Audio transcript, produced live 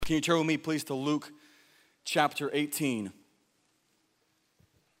Can you turn with me, please, to Luke chapter 18?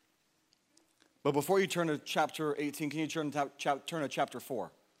 But before you turn to chapter 18, can you turn to chapter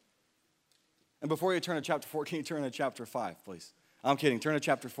 4? And before you turn to chapter 4, can you turn to chapter 5, please? I'm kidding. Turn to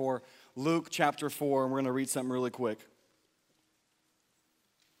chapter 4. Luke chapter 4, and we're going to read something really quick.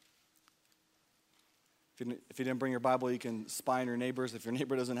 If you didn't bring your Bible, you can spy on your neighbors. If your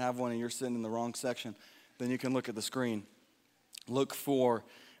neighbor doesn't have one and you're sitting in the wrong section, then you can look at the screen. Luke 4,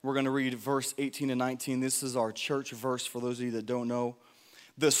 we're going to read verse 18 and 19. This is our church verse for those of you that don't know.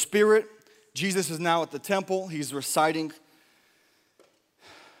 The Spirit, Jesus is now at the temple. He's reciting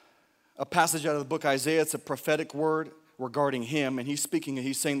a passage out of the book Isaiah. It's a prophetic word regarding him, and he's speaking, and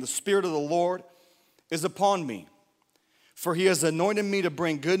he's saying, the Spirit of the Lord is upon me, for he has anointed me to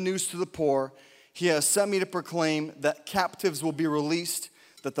bring good news to the poor. He has sent me to proclaim that captives will be released,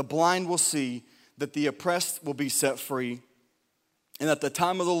 that the blind will see, that the oppressed will be set free, and that the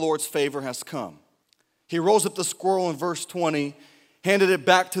time of the Lord's favor has come. He rolls up the scroll in verse 20, handed it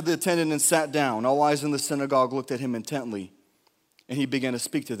back to the attendant and sat down. All eyes in the synagogue looked at him intently, and he began to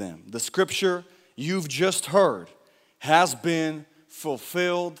speak to them. The scripture you've just heard has been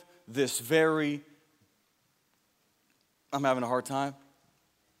fulfilled this very, I'm having a hard time.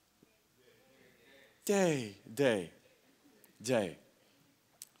 Day. Today.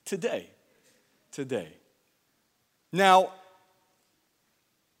 Now,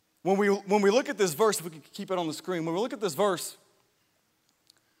 when we look at this verse, if we can keep it on the screen, when we look at this verse,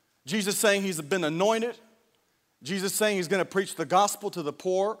 Jesus saying he's been anointed, Jesus saying he's going to preach the gospel to the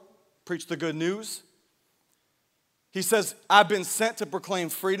poor, preach the good news. He says, I've been sent to proclaim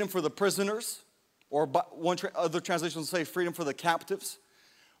freedom for the prisoners, or other translations say freedom for the captives,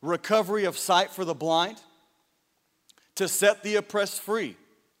 recovery of sight for the blind, to set the oppressed free,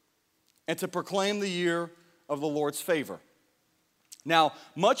 and to proclaim the year of the Lord's favor. Now,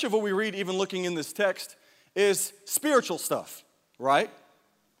 much of what we read, even looking in this text, is spiritual stuff, right?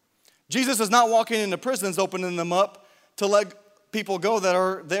 Jesus is not walking into prisons, opening them up to let people go that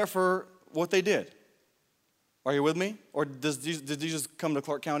are there for what they did. Are you with me? Or did Jesus come to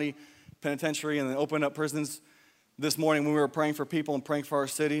Clark County Penitentiary and then open up prisons this morning when we were praying for people and praying for our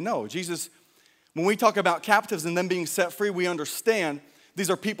city? No, Jesus, when we talk about captives and them being set free, we understand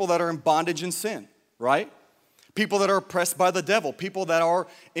these are people that are in bondage and sin, right? People that are oppressed by the devil, people that are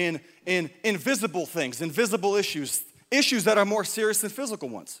in invisible things, invisible issues that are more serious than physical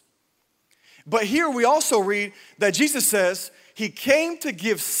ones. But here we also read that Jesus says he came to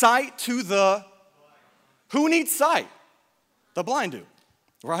give sight to the, who needs sight? The blind do,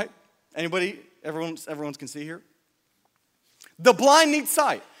 right? Anybody, everyone's can see here? The blind need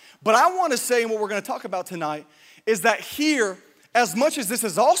sight. But I want to say, and what we're going to talk about tonight, is that here, as much as this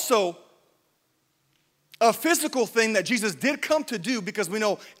is also a physical thing that Jesus did come to do, because we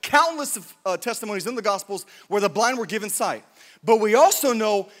know countless testimonies in the Gospels where the blind were given sight. But we also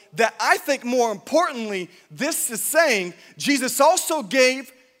know that, I think more importantly, this is saying Jesus also came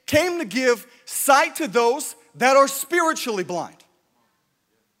to give sight to those that are spiritually blind.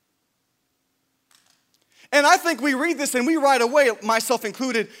 And I think we read this and we right away, myself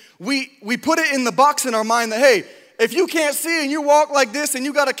included, we put it in the box in our mind that, hey, if you can't see and you walk like this and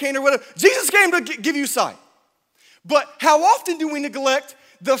you got a cane or whatever, Jesus came to give you sight. But how often do we neglect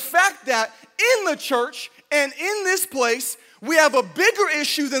the fact that in the church and in this place, we have a bigger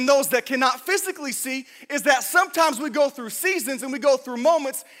issue than those that cannot physically see, is that sometimes we go through seasons and we go through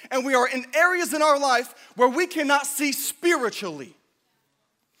moments and we are in areas in our life where we cannot see spiritually.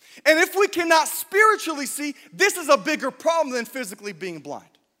 And if we cannot spiritually see, this is a bigger problem than physically being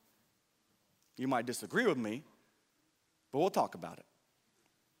blind. You might disagree with me, but we'll talk about it.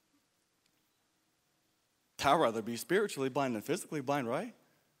 I'd rather be spiritually blind than physically blind, right?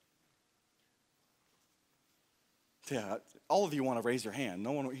 Yeah, all of you want to raise your hand.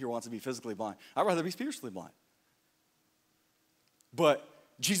 No one here wants to be physically blind. I'd rather be spiritually blind. But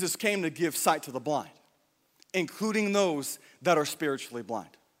Jesus came to give sight to the blind, including those that are spiritually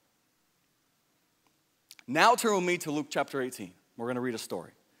blind. Now turn with me to Luke chapter 18. We're going to read a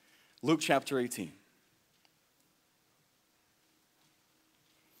story. Luke chapter 18.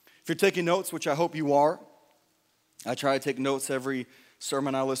 If you're taking notes, which I hope you are, I try to take notes every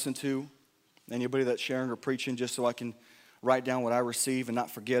sermon I listen to, anybody that's sharing or preaching, just so I can write down what I receive and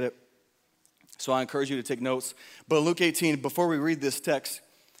not forget it. So I encourage you to take notes. But Luke 18, before we read this text,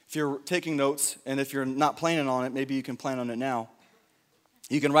 if you're taking notes, and if you're not planning on it, maybe you can plan on it now.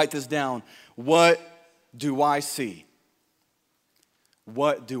 You can write this down. What do I see?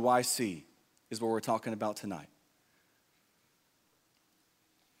 What do I see is what we're talking about tonight.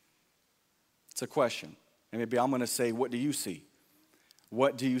 It's a question. And maybe I'm going to say, what do you see?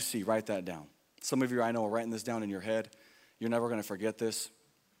 What do you see? Write that down. Some of you I know are writing this down in your head. You're never going to forget this.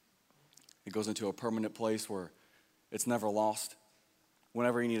 It goes into a permanent place where it's never lost.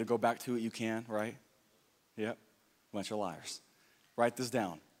 Whenever you need to go back to it, you can, right? Yep. Bunch of liars. Write this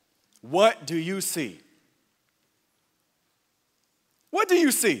down. What do you see? What do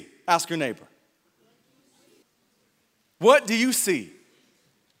you see? Ask your neighbor. What do you see?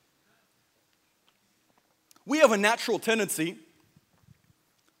 We have a natural tendency,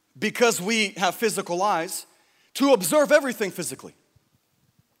 because we have physical eyes, to observe everything physically.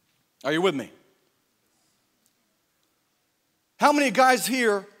 Are you with me? How many guys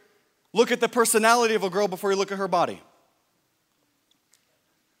here look at the personality of a girl before you look at her body?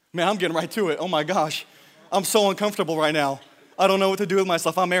 Man, I'm getting right to it. Oh my gosh. I'm so uncomfortable right now. I don't know what to do with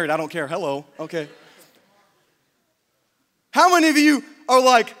myself. I'm married. I don't care. Hello. Okay. How many of you are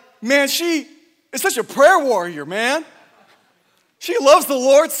like, man, she is such a prayer warrior, man. She loves the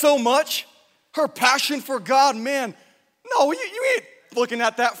Lord so much. Her passion for God, man. No, you ain't looking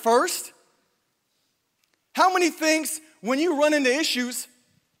at that first. How many things, when you run into issues,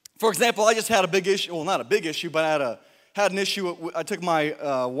 for example, I just had a big issue, well, not a big issue, but I had an issue. I took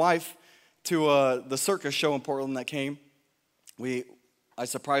my wife to the circus show in Portland that came. I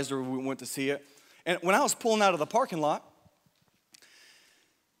surprised her. We went to see it. And when I was pulling out of the parking lot,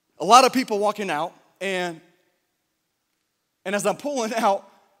 a lot of people walking out, and as I'm pulling out,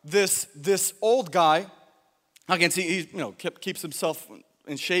 this old guy, I can see he keeps himself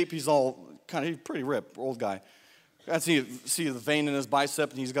in shape. He's he's pretty ripped, old guy. I see the vein in his bicep,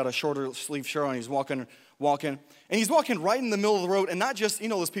 and he's got a shorter sleeve shirt on. He's walking, and he's walking right in the middle of the road, and not just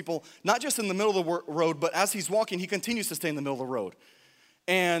those people, not just in the middle of the road, but as he's walking, he continues to stay in the middle of the road,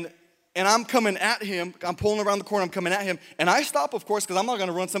 and I'm coming at him. I'm pulling around the corner. I'm coming at him. And I stop, of course, because I'm not going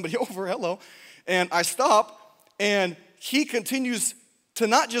to run somebody over. Hello. And I stop, and he continues to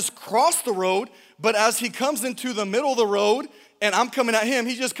not just cross the road, but as he comes into the middle of the road, and I'm coming at him,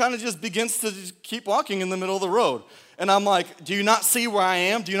 he just kind of just begins to just keep walking in the middle of the road. And I'm like, do you not see where I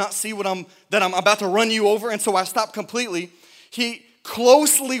am? Do you not see that I'm about to run you over? And so I stop completely. He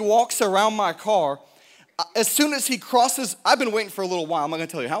closely walks around my car. As soon as he crosses, I've been waiting for a little while. I'm not going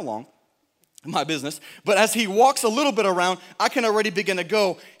to tell you how long. My business. But as he walks a little bit around, I can already begin to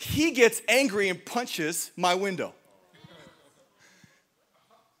go. He gets angry and punches my window.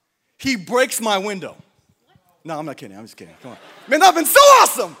 He breaks my window. No, I'm not kidding. I'm just kidding. Come on. Man, that'd been so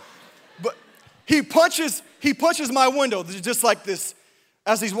awesome. But he punches my window just like this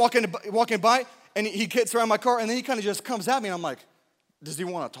as he's walking by, and he gets around my car, and then he kind of just comes at me, and I'm like, does he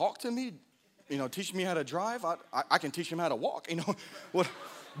want to talk to me? Teach me how to drive? I can teach him how to walk, What?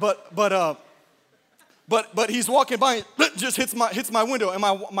 But he's walking by and just hits my window. And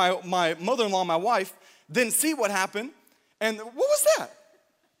my mother-in-law, my wife, didn't see what happened. And what was that?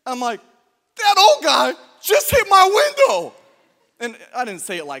 I'm like, that old guy just hit my window. And I didn't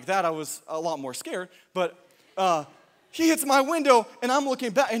say it like that. I was a lot more scared. But he hits my window, and I'm looking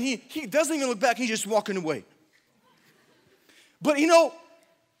back. And he doesn't even look back. He's just walking away. But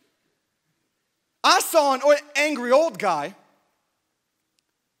I saw an angry old guy.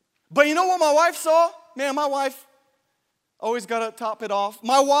 But you know what my wife saw? Man, my wife always got to top it off.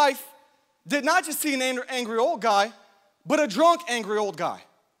 My wife did not just see an angry old guy, but a drunk, angry old guy.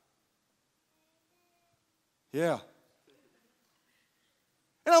 Yeah.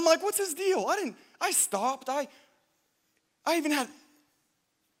 And I'm like, what's his deal? I stopped. I even had,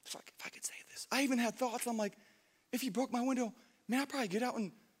 if I could say this, I even had thoughts. I'm like, if he broke my window, man, I'd probably get out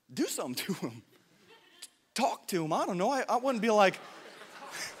and do something to him. Talk to him. I don't know. I wouldn't be like,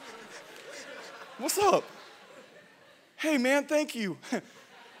 what's up? Hey, man, thank you.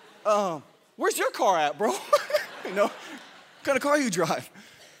 Where's your car at, bro? What kind of car you drive?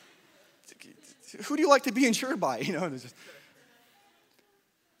 Who do you like to be insured by? And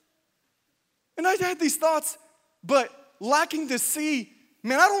I had these thoughts, but lacking to see,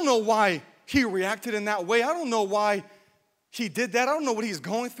 man, I don't know why he reacted in that way. I don't know why he did that. I don't know what he's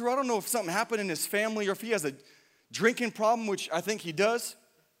going through. I don't know if something happened in his family or if he has a drinking problem, which I think he does.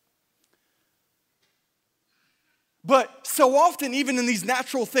 But so often, even in these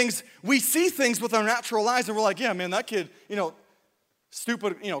natural things, we see things with our natural eyes, and we're like, yeah, man, that kid,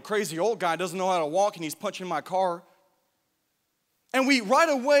 stupid, crazy old guy doesn't know how to walk, and he's punching my car. And right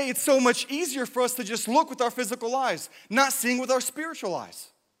away, it's so much easier for us to just look with our physical eyes, not seeing with our spiritual eyes.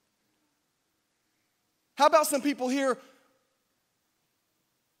 How about some people here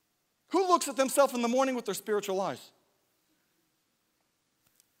who looks at themselves in the morning with their spiritual eyes?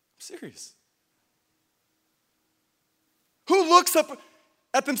 I'm serious. Who looks up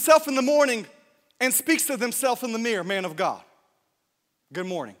at themselves in the morning and speaks to themselves in the mirror, man of God? good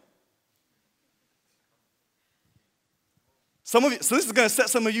morning. Some of you, so this is going to set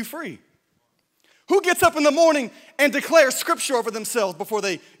some of you free. Who gets up in the morning and declares scripture over themselves before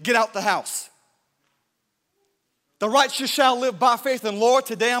they get out the house? The righteous shall live by faith, and Lord,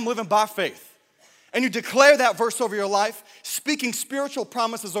 today I'm living by faith. And you declare that verse over your life, speaking spiritual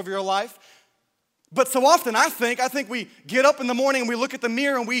promises over your life. But so often I think we get up in the morning and we look at the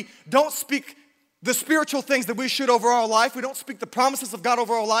mirror and we don't speak the spiritual things that we should over our life. We don't speak the promises of God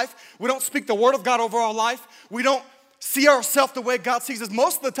over our life. We don't speak the word of God over our life. We don't see ourselves the way God sees us.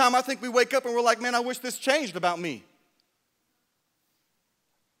 Most of the time I think we wake up and we're like, man, I wish this changed about me.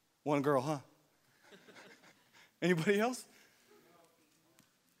 One girl, huh? Anybody else?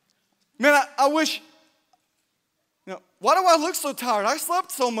 Man, I wish, why do I look so tired? I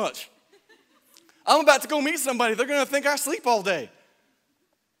slept so much. I'm about to go meet somebody. They're going to think I sleep all day.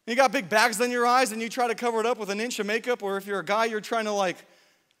 You got big bags on your eyes and you try to cover it up with an inch of makeup, or if you're a guy, you're trying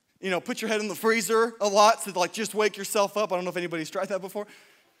to put your head in the freezer a lot to just wake yourself up. I don't know if anybody's tried that before.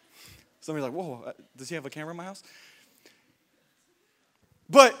 Somebody's like, whoa, does he have a camera in my house?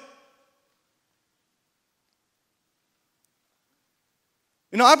 But,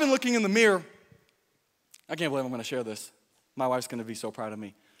 I've been looking in the mirror. I can't believe I'm going to share this. My wife's going to be so proud of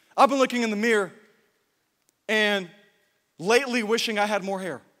me. I've been looking in the mirror and lately wishing I had more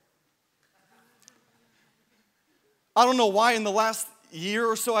hair. I don't know why in the last year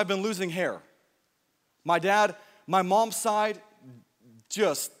or so I've been losing hair. My mom's side,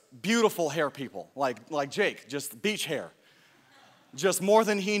 just beautiful hair people, like Jake, just beach hair. Just more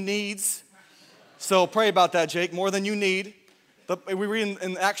than he needs. So pray about that, Jake, more than you need. We read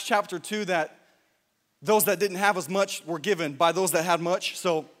in Acts chapter 2 that those that didn't have as much were given by those that had much.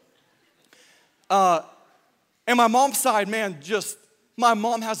 So, and my mom's side, man, my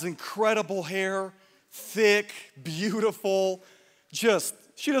mom has incredible hair, thick, beautiful, she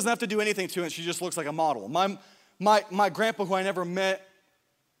doesn't have to do anything to it. She just looks like a model. My grandpa, who I never met,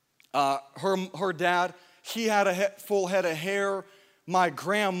 her dad, he had a full head of hair. My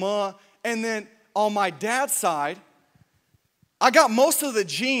grandma, and then on my dad's side, I got most of the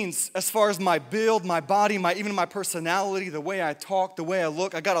genes as far as my build, my body, even my personality, the way I talk, the way I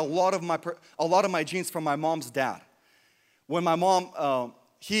look. I got a lot of my genes from my mom's dad. When my mom,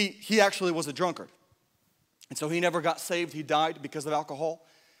 he actually was a drunkard, and so he never got saved. He died because of alcohol,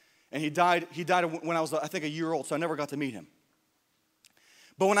 and he died when I was, I think, a year old. So I never got to meet him.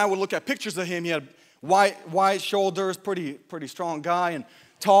 But when I would look at pictures of him, he had wide shoulders, pretty strong guy, and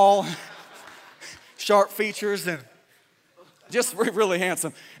tall, sharp features, and just really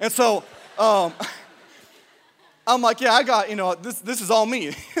handsome. And so I'm like, yeah, I got, this is all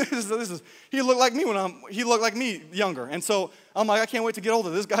me. He looked like me younger. And so I'm like, I can't wait to get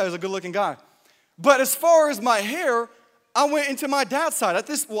older. This guy is a good-looking guy. But as far as my hair, I went into my dad's side.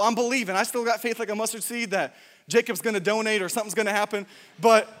 I'm believing. I still got faith like a mustard seed that Jacob's going to donate or something's going to happen.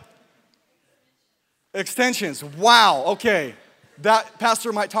 But extensions, wow, okay. That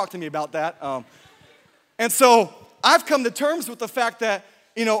pastor might talk to me about that. And so I've come to terms with the fact that,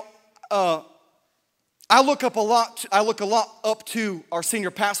 I look a lot up to our senior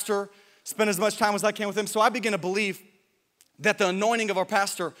pastor, spend as much time as I can with him. So I begin to believe that the anointing of our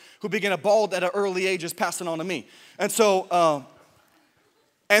pastor, who began to bald at an early age, is passing on to me. And so,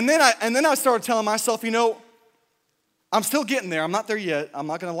 and then I started telling myself, I'm still getting there. I'm not there yet. I'm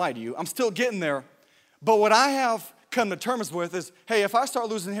not going to lie to you. I'm still getting there. But what I have come to terms with is, hey, if I start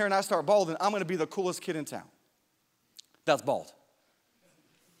losing hair and I start balding, I'm going to be the coolest kid in town. That's bald.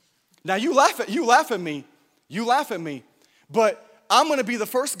 Now you laugh at me, but I'm going to be the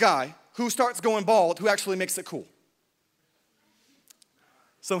first guy who starts going bald who actually makes it cool.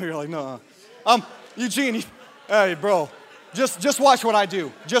 Some of you are like, no. Eugene, hey, bro, just watch what I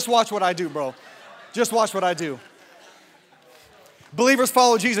do. Just watch what I do, bro. Just watch what I do. Believers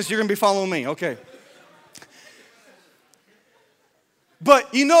follow Jesus, you're going to be following me. Okay.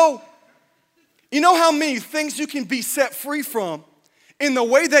 But you know how many things you can be set free from in the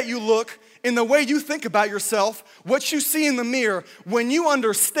way that you look, in the way you think about yourself, what you see in the mirror, when you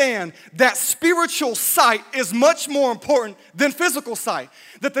understand that spiritual sight is much more important than physical sight.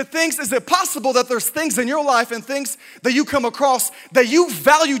 That is it possible that there's things in your life and things that you come across that you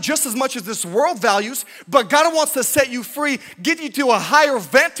value just as much as this world values, but God wants to set you free, get you to a higher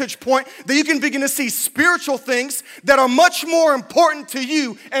vantage point that you can begin to see spiritual things that are much more important to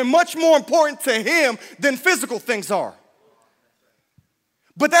you and much more important to Him than physical things are.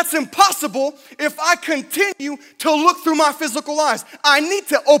 But that's impossible if I continue to look through my physical eyes. I need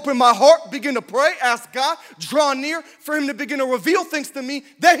to open my heart, begin to pray, ask God, draw near for Him to begin to reveal things to me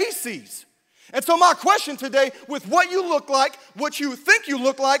that He sees. And so my question today, with what you look like, what you think you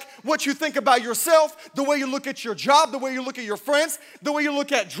look like, what you think about yourself, the way you look at your job, the way you look at your friends, the way you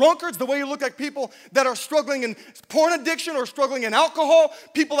look at drunkards, the way you look at people that are struggling in porn addiction or struggling in alcohol,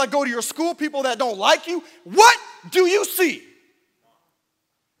 people that go to your school, people that don't like you, what do you see?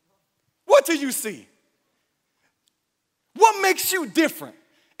 What do you see? What makes you different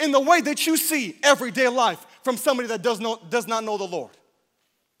in the way that you see everyday life from somebody that does not know the Lord?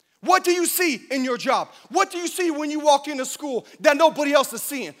 What do you see in your job? What do you see when you walk into school that nobody else is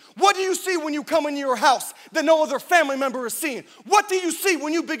seeing? What do you see when you come into your house that no other family member is seeing? What do you see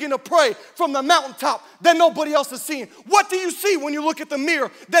when you begin to pray from the mountaintop that nobody else is seeing? What do you see when you look at the mirror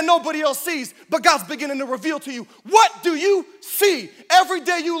that nobody else sees, but God's beginning to reveal to you? What do you see every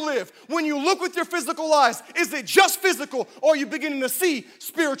day you live? When you look with your physical eyes, is it just physical, or are you beginning to see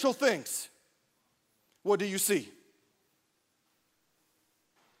spiritual things? What do you see?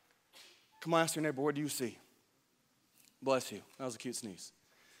 Come on, ask your neighbor, what do you see? Bless you. That was a cute sneeze.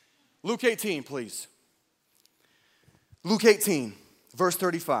 Luke 18, please. Luke 18, verse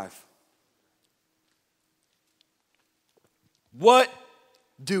 35. What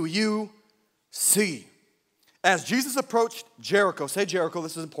do you see? As Jesus approached Jericho, say Jericho,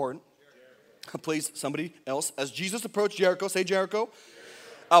 this is important. Jericho. Please, somebody else. As Jesus approached Jericho, say Jericho.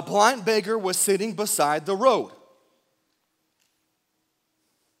 A blind beggar was sitting beside the road.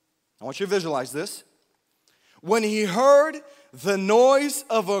 I want you to visualize this. When he heard the noise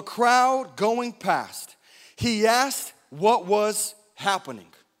of a crowd going past, he asked what was happening.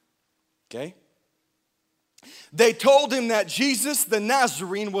 Okay? They told him that Jesus the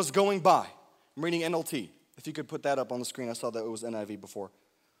Nazarene was going by. I'm reading NLT. If you could put that up on the screen. I saw that it was NIV before.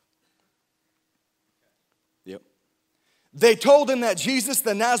 Yep. They told him that Jesus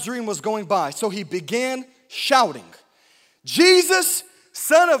the Nazarene was going by. So he began shouting, Jesus,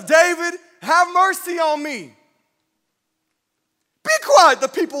 Son of David, have mercy on me. Be quiet, the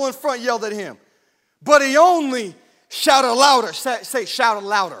people in front yelled at him. But he only shouted louder. Say shouted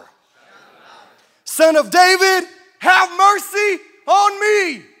louder. Son of David, have mercy on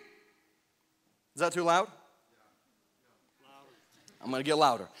me. Is that too loud? I'm going to get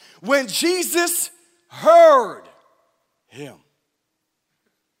louder. When Jesus heard him,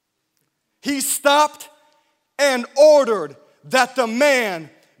 he stopped and ordered that the man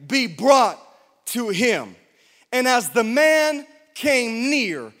be brought to him. And as the man came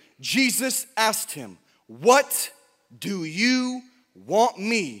near, Jesus asked him, what do you want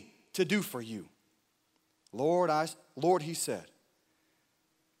me to do for you? Lord, he said,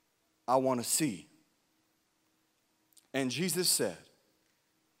 I want to see. And Jesus said,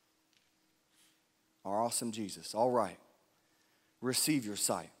 our awesome Jesus, all right, receive your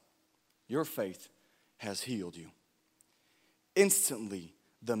sight. Your faith has healed you. Instantly,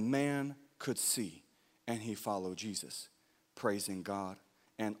 the man could see, and he followed Jesus, praising God.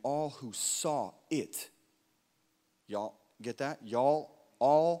 And all who saw it, y'all get that?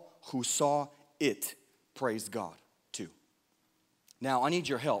 All who saw it praised God too. Now, I need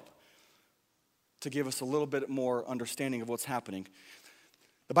your help to give us a little bit more understanding of what's happening.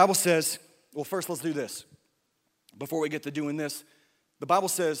 The Bible says, well, first let's do this. Before we get to doing this, the Bible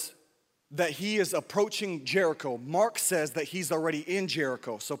says that he is approaching Jericho. Mark says that he's already in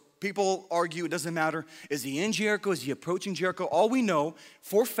Jericho. So people argue, it doesn't matter. Is he in Jericho? Is he approaching Jericho? All we know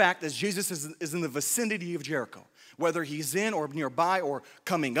for fact is Jesus is in the vicinity of Jericho. Whether he's in or nearby or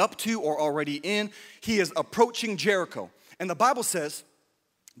coming up to or already in, he is approaching Jericho. And the Bible says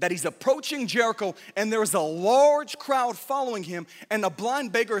that he's approaching Jericho and there's a large crowd following him and a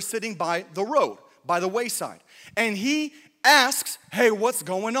blind beggar is sitting by the road, by the wayside. And he asks, hey, what's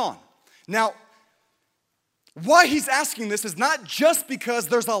going on? Now, why he's asking this is not just because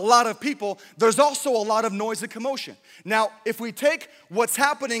there's a lot of people, there's also a lot of noise and commotion. Now, if we take what's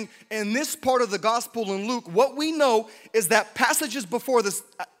happening in this part of the gospel in Luke, what we know is that passages before this,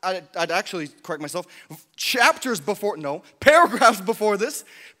 I'd actually correct myself, paragraphs before this,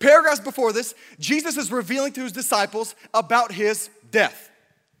 Jesus is revealing to his disciples about his death,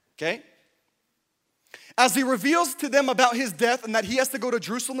 okay? As he reveals to them about his death and that he has to go to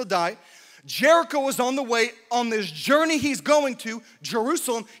Jerusalem to die, Jericho is on the way, on this journey he's going to,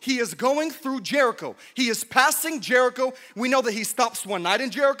 Jerusalem. He is going through Jericho. He is passing Jericho. We know that he stops one night in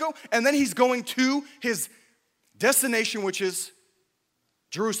Jericho, and then he's going to his destination, which is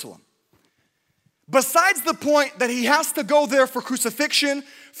Jerusalem. Besides the point that he has to go there for crucifixion,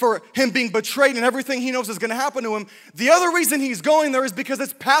 for him being betrayed and everything he knows is going to happen to him, the other reason he's going there is because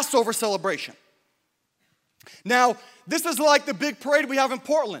it's Passover celebration. Now, this is like the big parade we have in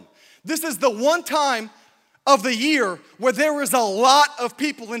Portland. This is the one time of the year where there is a lot of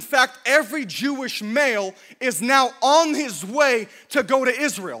people. In fact, every Jewish male is now on his way to go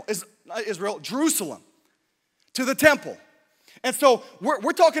to Jerusalem, to the temple. And so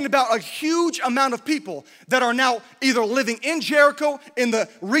we're talking about a huge amount of people that are now either living in Jericho, in the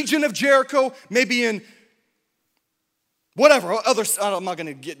region of Jericho, maybe in whatever, I'm not going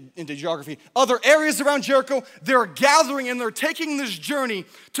to get into geography, other areas around Jericho. They're gathering and they're taking this journey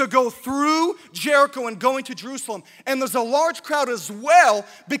to go through Jericho and going to Jerusalem. And there's a large crowd as well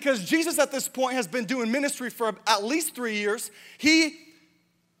because Jesus at this point has been doing ministry for at least 3 years. He,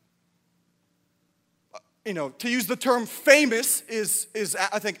 to use the term famous is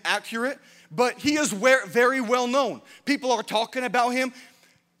I think accurate, but he is very well known. People are talking about him.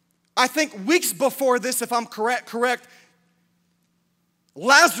 I think weeks before this, if I'm correct,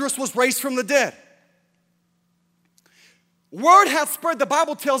 Lazarus was raised from the dead. Word had spread, the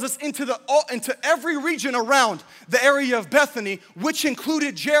Bible tells us, into every region around the area of Bethany, which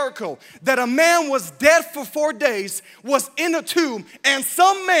included Jericho, that a man was dead for 4 days, was in a tomb, and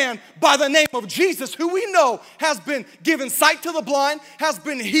some man by the name of Jesus, who we know has been giving sight to the blind, has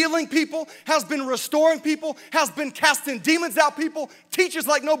been healing people, has been restoring people, has been casting demons out people, teaches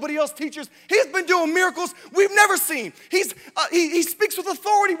like nobody else teaches. He's been doing miracles we've never seen. He speaks with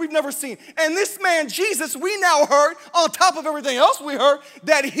authority we've never seen. And this man, Jesus, we now heard, on top of everything else we heard,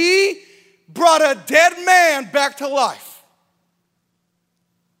 that he brought a dead man back to life.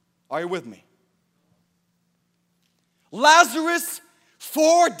 Are you with me? Lazarus,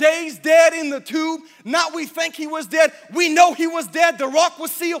 4 days dead in the tomb. Not we think he was dead. We know he was dead. The rock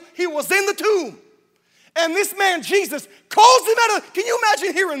was sealed. He was in the tomb. And this man, Jesus, calls him out of, can you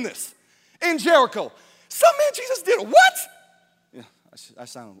imagine hearing this in Jericho? Some man Jesus did what? Yeah, I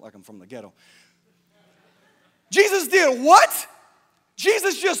sound like I'm from the ghetto. Jesus did what?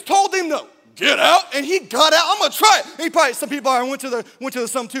 Jesus just told him to get out, and he got out. I'm gonna try it. Some people went to the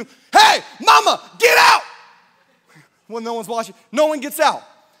some too. Hey, mama, get out! When no one's watching, no one gets out.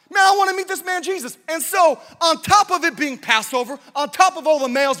 Man, I want to meet this man Jesus. And so, on top of it being Passover, on top of all the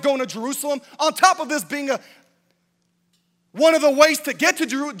males going to Jerusalem, on top of this being one of the ways to get to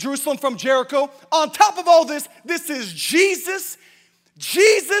Jerusalem from Jericho, on top of all this, this is Jesus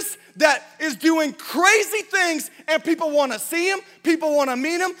that is doing crazy things, and people want to see him, people want to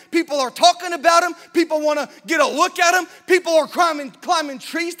meet him, people are talking about him, people want to get a look at him, people are climbing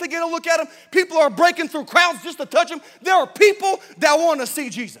trees to get a look at him, people are breaking through crowds just to touch him. There are people that want to see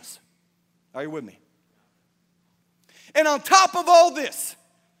Jesus. Are you with me? And on top of all this,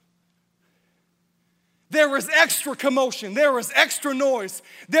 there was extra commotion, there was extra noise,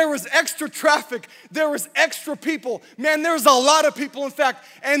 there was extra traffic, there was extra people. Man, there's a lot of people, in fact,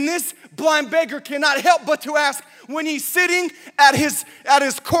 and this blind beggar cannot help but to ask, when he's sitting at his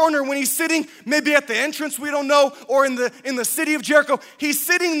corner, when he's sitting maybe at the entrance, we don't know, or in the city of Jericho, he's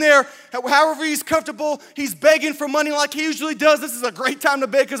sitting there, however he's comfortable, he's begging for money like he usually does. This is a great time to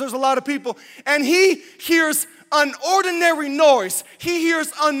beg because there's a lot of people. And he hears an ordinary noise. He hears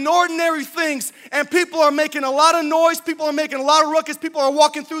unordinary things, and people are making a lot of noise. People are making a lot of ruckus. People are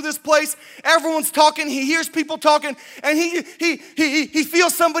walking through this place. Everyone's talking. He hears people talking, and he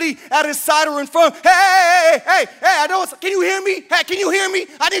feels somebody at his side or in front. Hey, I know. Can you hear me? Hey, can you hear me?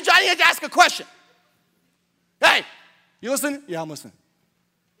 I need to ask a question. Hey, you listening? Yeah, I'm listening.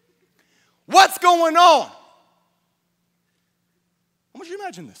 What's going on? I want you to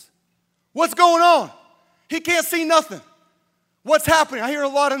imagine this. What's going on? He can't see nothing. What's happening? I hear a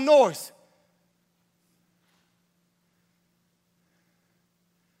lot of noise.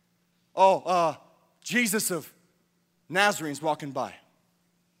 Jesus of Nazarene's walking by.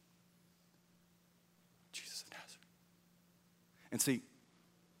 Jesus of Nazareth. And see,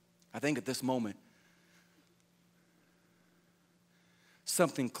 I think at this moment,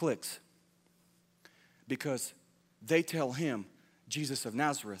 something clicks. Because they tell him, Jesus of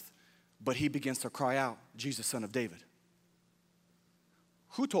Nazareth, but he begins to cry out, Jesus, son of David.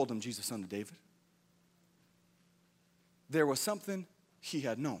 Who told him Jesus, son of David? There was something he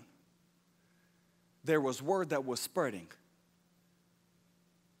had known. There was word that was spreading.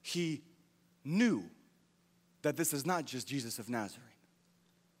 He knew that this is not just Jesus of Nazareth.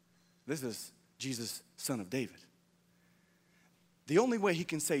 This is Jesus, son of David. The only way he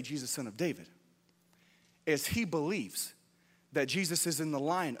can say Jesus, son of David, is he believes that Jesus is in the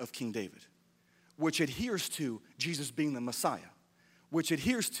line of King David, which adheres to Jesus being the Messiah, which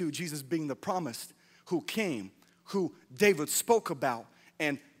adheres to Jesus being the promised who came, who David spoke about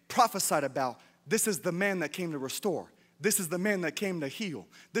and prophesied about. This is the man that came to restore. This is the man that came to heal.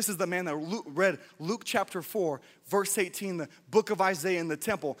 This is the man that read Luke chapter 4, verse 18, the book of Isaiah in the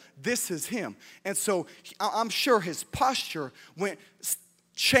temple. This is him. And so I'm sure his posture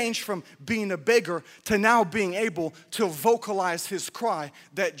changed from being a beggar to now being able to vocalize his cry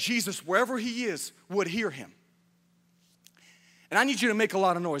that Jesus, wherever he is, would hear him. And I need you to make a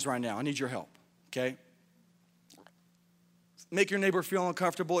lot of noise right now. I need your help, okay? Make your neighbor feel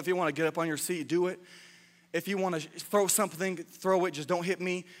uncomfortable. If you want to get up on your seat, do it. If you want to throw something, throw it. Just don't hit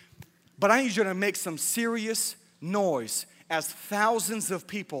me. But I need you to make some serious noise as thousands of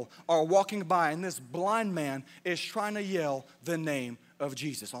people are walking by and this blind man is trying to yell the name of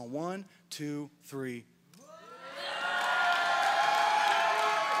Jesus. On 1, 2, 3.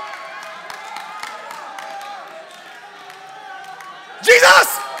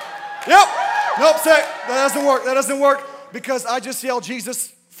 Jesus! Yep. Nope, that doesn't work. That doesn't work because I just yelled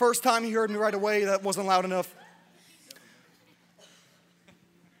Jesus. First time he heard me right away, that wasn't loud enough.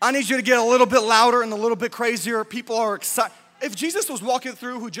 I need you to get a little bit louder and a little bit crazier. People are excited. If Jesus was walking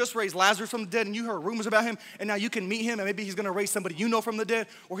through who just raised Lazarus from the dead and you heard rumors about him and now you can meet him and maybe he's going to raise somebody you know from the dead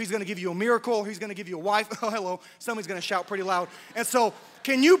or he's going to give you a miracle or he's going to give you a wife. Oh, hello. Somebody's going to shout pretty loud. And so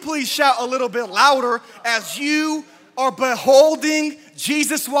can you please shout a little bit louder as you are beholding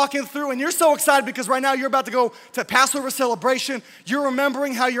Jesus walking through, and you're so excited because right now you're about to go to Passover celebration. You're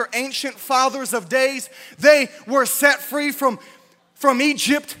remembering how your ancient fathers of days, they were set free from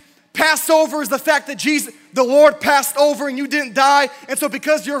Egypt. Passover is the fact that the Lord passed over and you didn't die. And so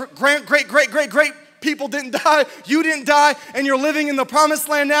because your great people didn't die, you didn't die, and you're living in the promised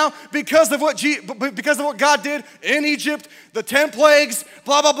land now because of what God did in Egypt, the 10 plagues,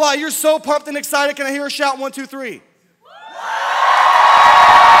 blah, blah, blah. You're so pumped and excited. Can I hear a shout? 1, 2, 3.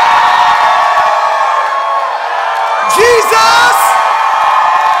 Jesus!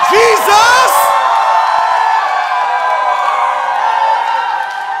 Jesus!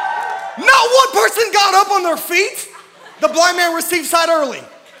 Not one person got up on their feet. The blind man received sight early.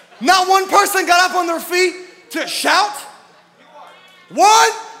 Not one person got up on their feet to shout.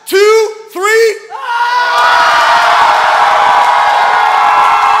 1, 2, 3.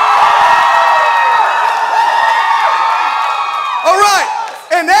 All right.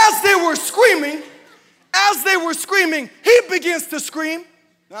 And as they were screaming, he begins to scream.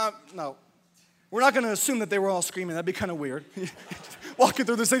 No. We're not going to assume that they were all screaming. That'd be kind of weird. Walking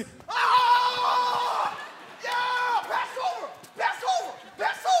through the city. Ah! Yeah! Pass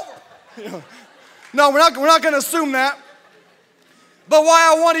over! No, we're not going to assume that. But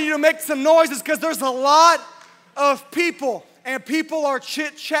why I wanted you to make some noise is because there's a lot of people. And people are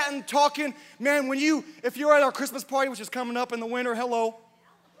chit-chatting, talking. Man, if you're at our Christmas party, which is coming up in the winter, hello.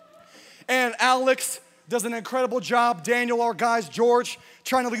 And Alex does an incredible job. Daniel, our guys, George,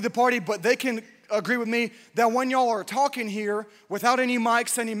 trying to lead the party. But they can agree with me that when y'all are talking here without any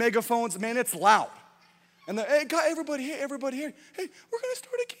mics, any megaphones, man, it's loud. And hey, everybody here. Hey, we're going to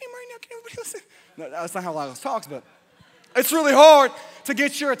start a game right now. Can everybody listen? No, that's not how Alex talks, but it's really hard to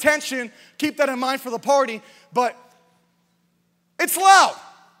get your attention. Keep that in mind for the party. But it's loud.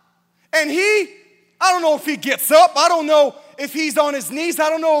 And I don't know if he gets up. I don't know if he's on his knees. I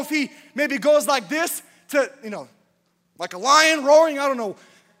don't know if he maybe goes like this to, like a lion roaring. I don't know,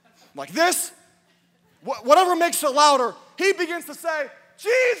 like this. Whatever makes it louder. He begins to say,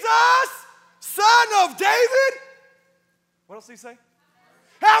 Jesus, Son of David. What else did he say?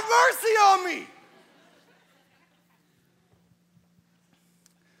 Have mercy on me.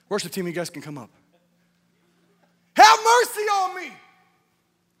 Worship team, you guys can come up. Have mercy on me.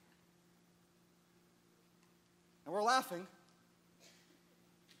 And we're laughing.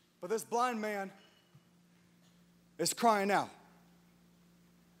 But this blind man is crying out.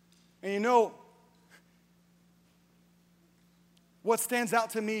 And what stands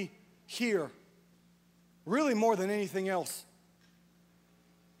out to me here, really more than anything else,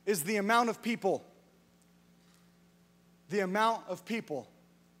 is the amount of people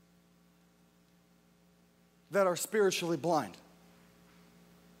that are spiritually blind.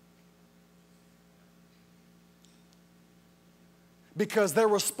 Because their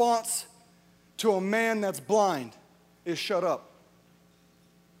response to a man that's blind is shut up.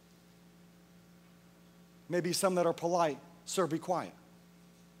 Maybe some that are polite, sir, be quiet.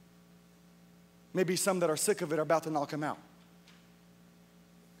 Maybe some that are sick of it are about to knock him out.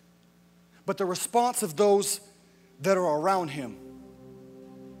 But the response of those that are around him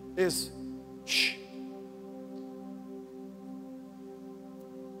is, shh.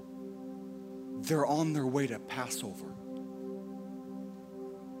 They're on their way to Passover.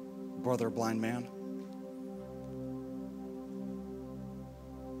 Brother blind man.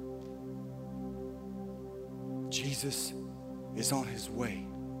 Jesus. Jesus is on his way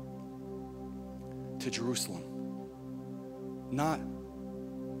to Jerusalem. Not,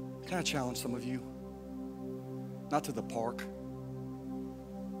 can I challenge some of you? Not to the park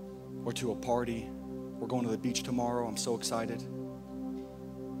or to a party. We're going to the beach tomorrow. I'm so excited.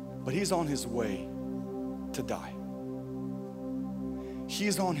 But he's on his way to die.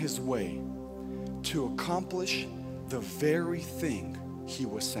 He's on his way to accomplish the very thing he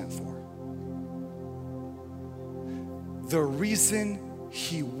was sent for. The reason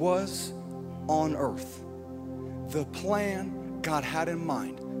he was on earth, the plan God had in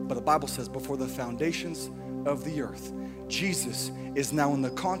mind, but the Bible says before the foundations of the earth, Jesus is now in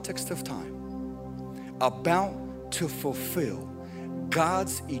the context of time about to fulfill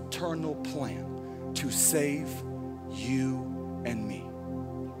God's eternal plan to save you and me.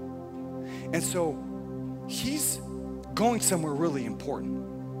 And so he's going somewhere really important.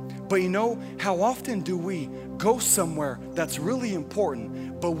 But you know, how often do we go somewhere that's really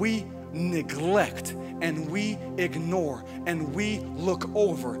important, but we neglect and we ignore and we look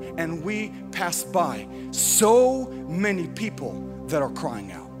over and we pass by so many people that are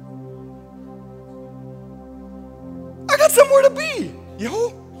crying out. I got somewhere to be,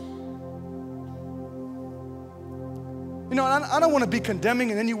 yo. You know, I don't want to be condemning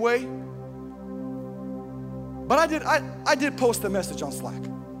in any way, but I did post a message on Slack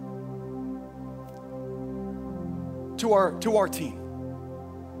to our team.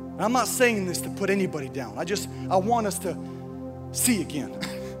 And I'm not saying this to put anybody down. I want us to see again.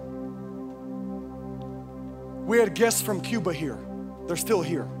 We had guests from Cuba here. They're still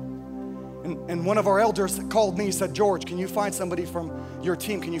here. And one of our elders called me and said, George, can you find somebody from your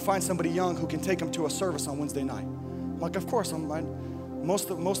team? Can you find somebody young who can take them to a service on Wednesday night? I'm like, of course. Most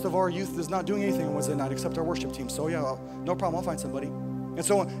of our youth is not doing anything on Wednesday night except our worship team. So yeah, no problem. I'll find somebody. And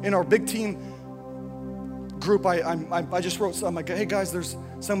so in our big team group, I just wrote, I'm like, hey guys, there's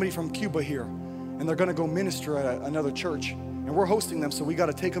somebody from Cuba here, and they're going to go minister at another church, and we're hosting them, so we got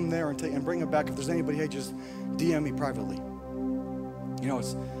to take them there and bring them back. If there's anybody, hey, just DM me privately. You know,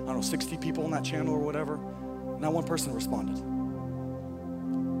 it's, I don't know, 60 people on that channel or whatever. Not one person responded.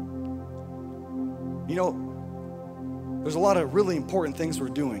 You know, there's a lot of really important things we're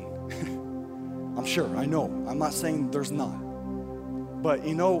doing. I'm sure, I know. I'm not saying there's not. But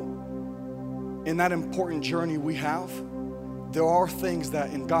you know, in that important journey we have, there are things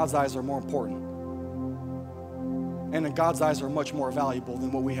that in God's eyes are more important. And in God's eyes are much more valuable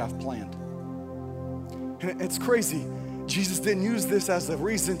than what we have planned. And it's crazy. Jesus didn't use this as a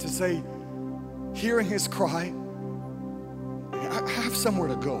reason to say, hearing his cry, I have somewhere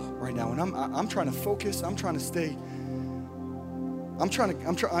to go right now, and I'm trying to focus. I'm trying to stay.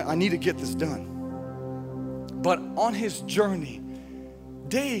 I need to get this done. But on his journey,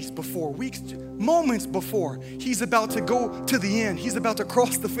 days before, weeks, moments before, he's about to go to the end. He's about to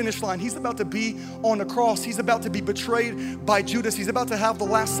cross the finish line. He's about to be on the cross. He's about to be betrayed by Judas. He's about to have the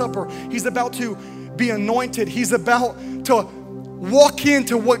Last Supper. He's about to be anointed. He's about to walk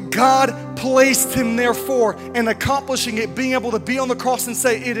into what God placed him there for and accomplishing it, being able to be on the cross and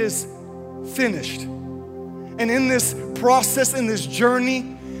say, it is finished. And in this process, in this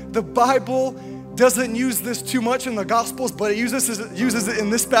journey, the Bible doesn't use this too much in the Gospels, but it uses it in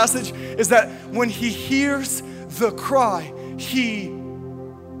this passage, is that when he hears the cry, he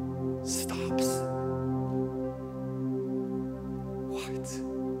stops. What?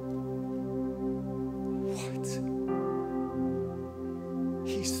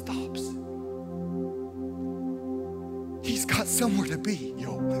 He stops. He's got somewhere to be,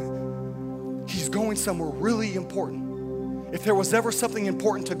 yo. He's going somewhere really important. If there was ever something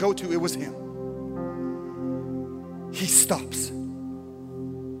important to go to, it was him. He stops. And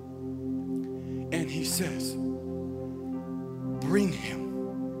he says, bring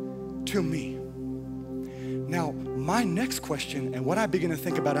him to me. Now, my next question, and what I begin to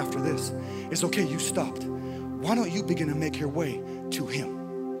think about after this, is okay, you stopped. Why don't you begin to make your way to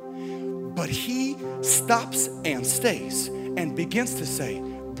him? But he stops and stays and begins to say,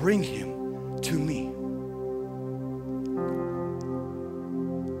 bring him to me.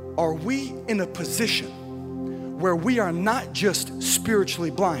 Are we in a position where we are not just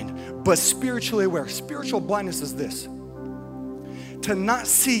spiritually blind, but spiritually aware? Spiritual blindness is this: to not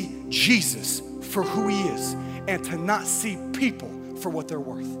see Jesus for who he is and to not see people for what they're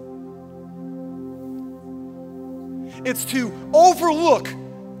worth. It's to overlook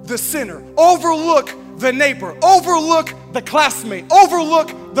the sinner, overlook the neighbor, overlook the classmate,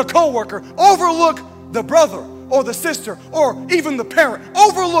 overlook the coworker, overlook the brother or the sister or even the parent,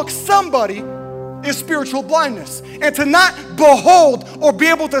 overlook somebody is spiritual blindness. And to not behold or be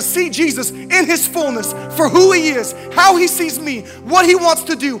able to see Jesus in his fullness for who he is, how he sees me, what he wants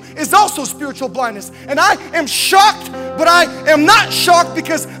to do is also spiritual blindness. And I am shocked, but I am not shocked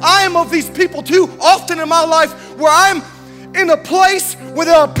because I am of these people too often in my life where I'm in a place where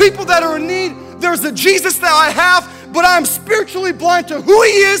there are people that are in need. There's a Jesus that I have, but I'm spiritually blind to who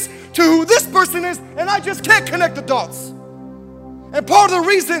he is, to who this person is, and I just can't connect the dots. And part of the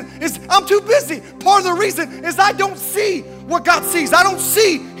reason is I'm too busy. Part of the reason is I don't see what God sees. I don't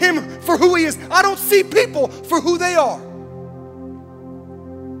see him for who he is. I don't see people for who they are.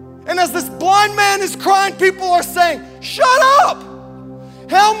 And as this blind man is crying, people are saying, shut up.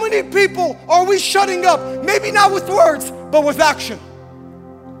 How many people are we shutting up? Maybe not with words, but with action.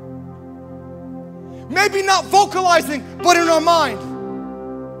 Maybe not vocalizing, but in our mind.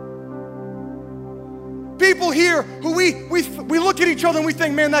 People here who we look at each other and we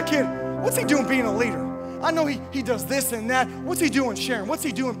think, man, that kid, what's he doing being a leader? I know he does this and that. What's he doing sharing? What's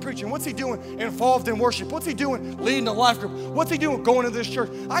he doing preaching? What's he doing involved in worship? What's he doing leading a life group? What's he doing going to this church?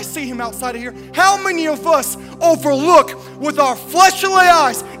 I see him outside of here. How many of us overlook with our fleshly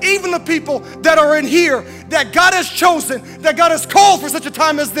eyes, even the people that are in here that God has chosen, that God has called for such a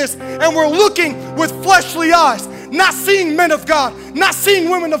time as this, and we're looking with fleshly eyes, not seeing men of God, not seeing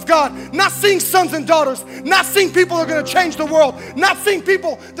women of God, not seeing sons and daughters, not seeing people that are going to change the world, not seeing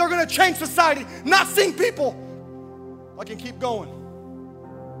people that are going to change society, not seeing people, I can keep going,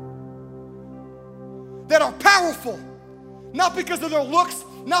 that are powerful, not because of their looks,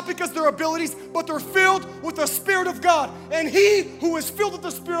 not because of their abilities, but they're filled with the Spirit of God. And he who is filled with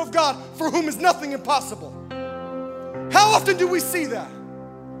the Spirit of God, for whom is nothing impossible. How often do we see that?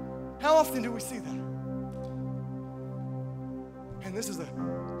 How often do we see that? And this is a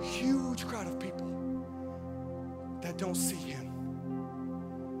huge crowd of people that don't see him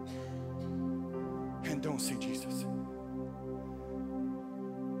and don't see Jesus.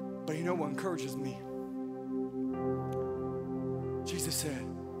 But you know what encourages me? Jesus said,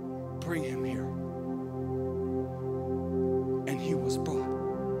 bring him here. And he was brought,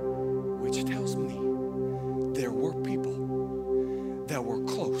 which tells me there were people that were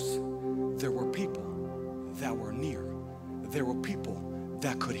close. There were people that were near. There were people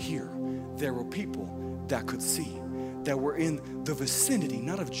that could hear. There were people that could see, that were in the vicinity,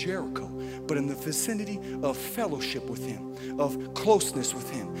 not of Jericho, but in the vicinity of fellowship with him, of closeness with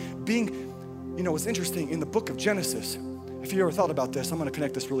him. Being, you know, it's interesting, in the book of Genesis, if you ever thought about this, I'm going to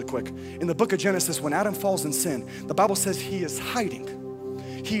connect this really quick. In the book of Genesis, when Adam falls in sin, the Bible says he is hiding.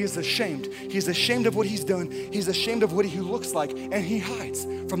 He is ashamed. He's ashamed of what he's done. He's ashamed of what he looks like, and he hides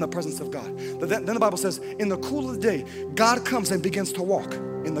from the presence of God. Then the Bible says, in the cool of the day, God comes and begins to walk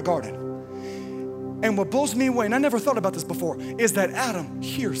in the garden. And what blows me away, and I never thought about this before, is that Adam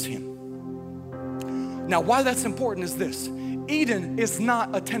hears him. Now, why that's important is this. Eden is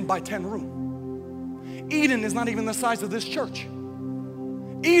not a 10 by 10 room. Eden is not even the size of this church.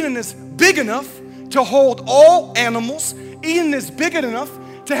 Eden is big enough to hold all animals. Eden is big enough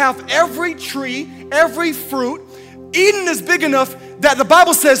to have every tree, every fruit. Eden is big enough that the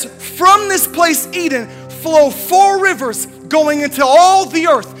Bible says from this place, Eden, flow 4 rivers going into all the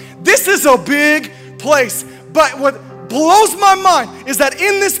earth. This is a big place. But what blows my mind is that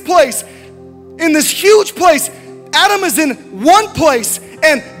in this place, in this huge place, Adam is in one place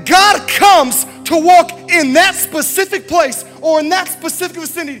and God comes to walk in that specific place or in that specific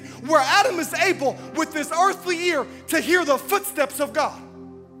vicinity where Adam is able with this earthly ear to hear the footsteps of God.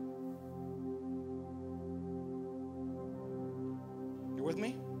 You with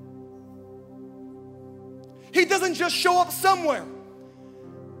me? He doesn't just show up somewhere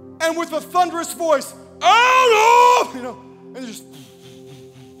and with a thunderous voice, oh no, you know, and just.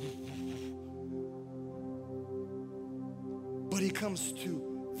 But he comes to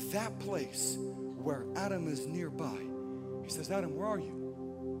that place where Adam is nearby. He says, Adam, where are you?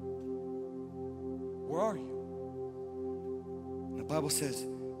 Where are you? And the Bible says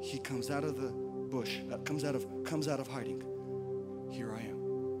he comes out of the bush, comes out of hiding. Here I am.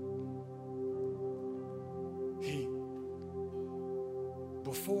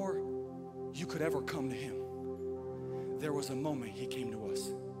 Before you could ever come to him, there was a moment he came to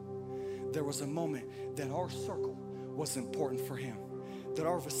us. There was a moment that our circle was important for him, that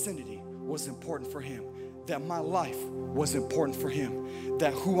our vicinity was important for him, that my life was important for him,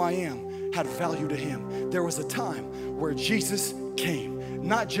 that who I am had value to him. There was a time where Jesus came,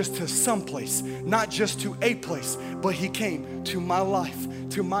 not just to some place, not just to a place, but he came to my life,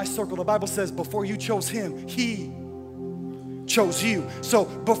 to my circle. The Bible says before you chose him, he chose you. So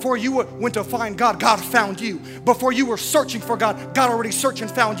before you went to find God, God found you. Before you were searching for God, God already searched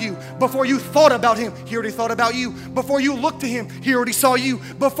and found you. Before you thought about him, he already thought about you. Before you looked to him, he already saw you.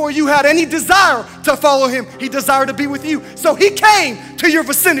 Before you had any desire to follow him, he desired to be with you. So he came to your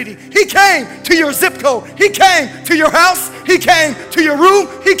vicinity. He came to your zip code. He came to your house. He came to your room.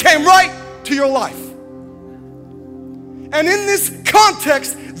 He came right to your life. And in this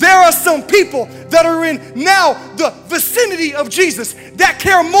context, there are some people that are in now the vicinity of Jesus that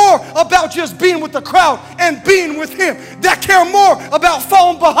care more about just being with the crowd and being with him, that care more about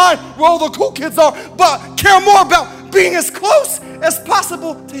falling behind where all the cool kids are, but care more about being as close as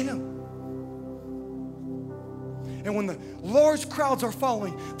possible to him. And when the large crowds are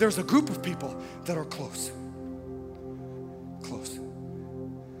following, there's a group of people that are close. Close.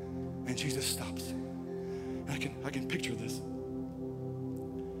 And Jesus stops. I can picture this.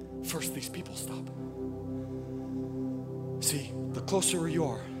 First, these people stop. See, the closer you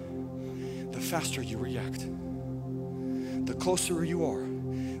are, the faster you react. The closer you are,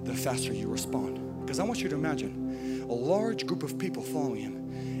 the faster you respond. Because I want you to imagine a large group of people following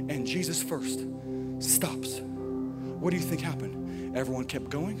him, and Jesus first stops. What do you think happened? Everyone kept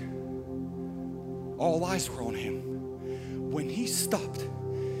going. All eyes were on him. When he stopped,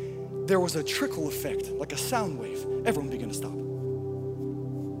 there was a trickle effect, like a sound wave. Everyone began to stop.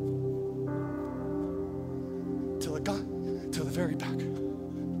 Till it got to the very back.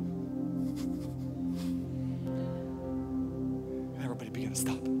 And everybody began to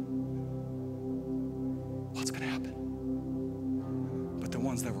stop. What's going to happen? But the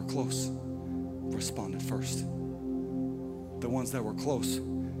ones that were close responded first. The ones that were close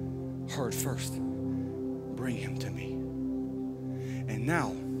heard first. Bring him to me. And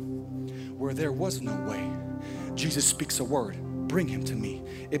now, where there was no way, Jesus speaks a word, bring him to me.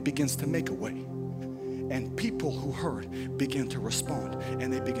 It begins to make a way. And people who heard begin to respond,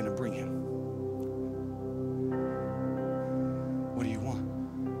 and they begin to bring him. What do you want?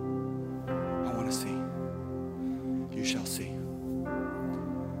 I want to see. You shall see.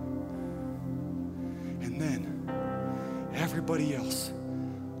 And then everybody else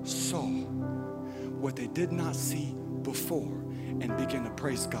saw what they did not see before and began to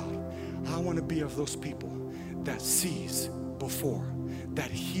praise God. I want to be of those people that sees before, that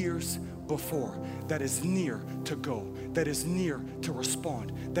hears before, that is near to go, that is near to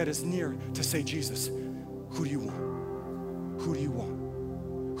respond, that is near to say, Jesus, who do you want? Who do you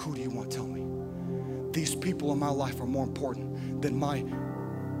want? Who do you want? Tell me. These people in my life are more important than my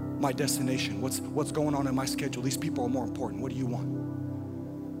destination. What's going on in my schedule? These people are more important. What do you want?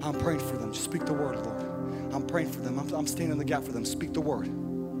 I'm praying for them. Just speak the word, Lord. I'm praying for them. I'm standing in the gap for them. Speak the word.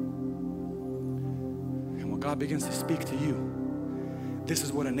 And when God begins to speak to you, this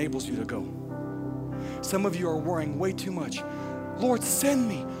is what enables you to go. Some of you are worrying way too much. Lord, send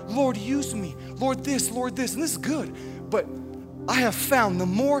me. Lord, use me. Lord, this. And this is good. But I have found the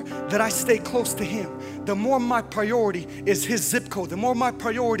more that I stay close to him, the more my priority is his zip code, the more my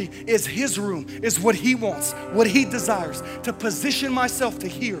priority is his room, is what he wants, what he desires, to position myself to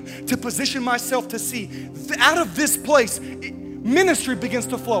hear, to position myself to see. Out of this place, ministry begins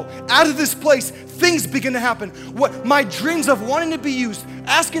to flow. Out of this place, things begin to happen. What my dreams of wanting to be used,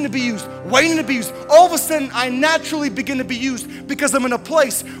 asking to be used, waiting to be used, all of a sudden I naturally begin to be used because I'm in a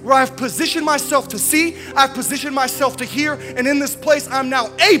place where I've positioned myself to see, I've positioned myself to hear, and in this place I'm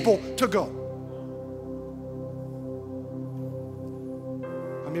now able to go.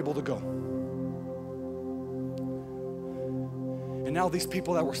 I'm able to go. And now these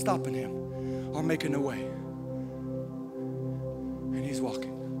people that were stopping him are making their way. And he's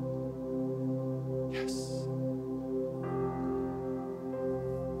walking. Yes.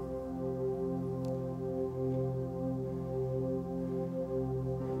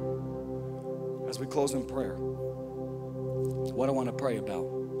 As we close in prayer, what I want to pray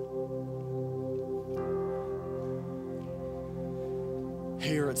about.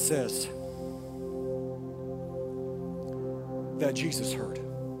 Here it says that Jesus heard.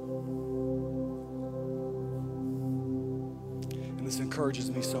 This encourages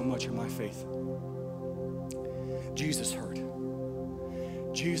me so much in my faith. Jesus heard.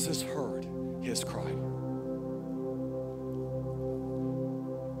 Jesus heard his cry.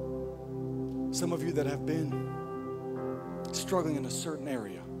 Some of you that have been struggling in a certain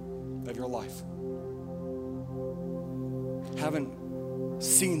area of your life, haven't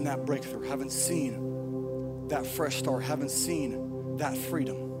seen that breakthrough, haven't seen that fresh start, haven't seen that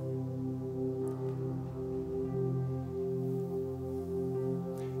freedom.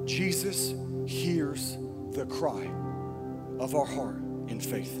 Jesus hears the cry of our heart in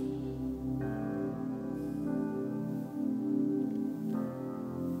faith.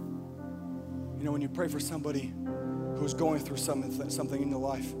 You know, when you pray for somebody who's going through something in their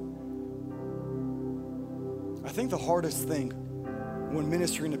life, I think the hardest thing when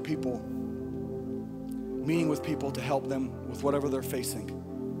ministering to people, meeting with people to help them with whatever they're facing,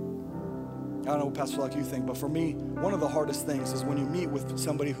 I don't know what Pastor like you think, but for me, one of the hardest things is when you meet with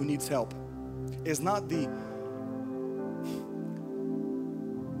somebody who needs help, is not the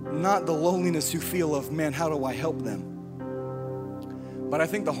loneliness you feel of, man, how do I help them? But I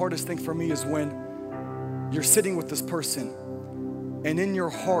think the hardest thing for me is when you're sitting with this person and in your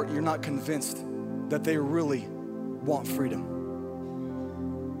heart, you're not convinced that they really want freedom.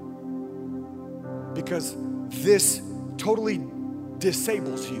 Because this totally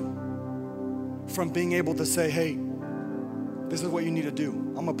disables you from being able to say, hey, this is what you need to do.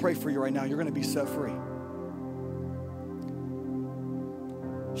 I'm gonna pray for you right now. You're gonna be set free.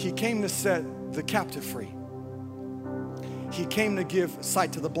 He came to set the captive free. He came to give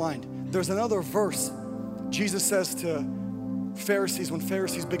sight to the blind. There's another verse. Jesus says to Pharisees, when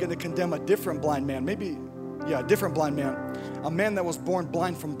Pharisees begin to condemn a different blind man, a different blind man, a man that was born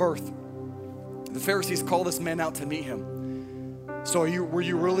blind from birth. The Pharisees call this man out to meet him. So were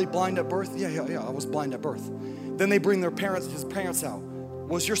you really blind at birth? Yeah, I was blind at birth. Then they bring his parents out.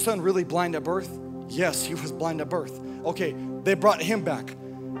 Was your son really blind at birth? Yes, he was blind at birth. Okay, they brought him back.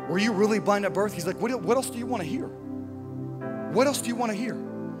 Were you really blind at birth? He's like, what else do you want to hear? What else do you want to hear?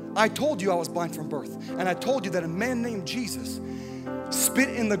 I told you I was blind from birth. And I told you that a man named Jesus spit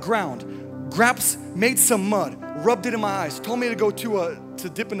in the ground, made some mud, rubbed it in my eyes, told me to go to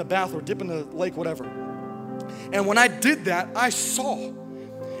dip in the bath or dip in the lake, whatever. And when I did that, I saw.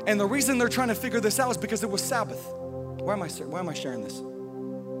 And the reason they're trying to figure this out is because it was Sabbath. Why am I sharing this?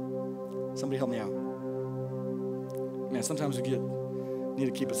 Somebody help me out. Man, sometimes we need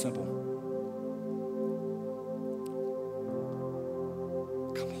to keep it simple.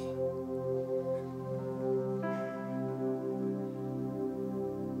 Come on.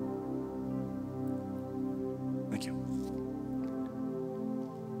 Thank you.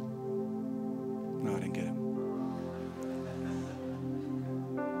 No, I didn't get it.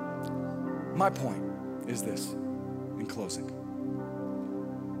 My point is this, in closing.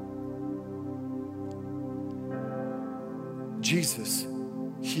 Jesus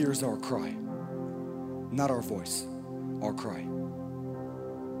hears our cry, not our voice, our cry.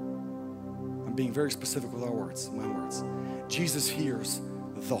 I'm being very specific with my words. Jesus hears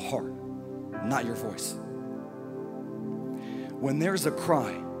the heart, not your voice. When there's a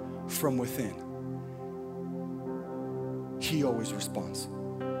cry from within, he always responds.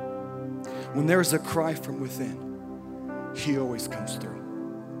 When there's a cry from within, he always comes through.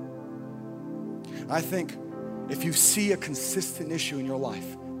 I think if you see a consistent issue in your life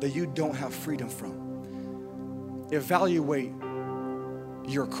that you don't have freedom from, evaluate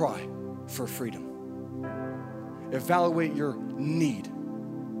your cry for freedom. Evaluate your need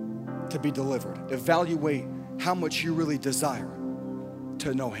to be delivered. Evaluate how much you really desire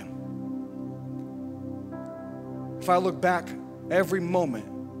to know him. If I look back every moment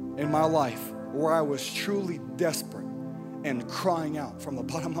in my life where I was truly desperate and crying out from the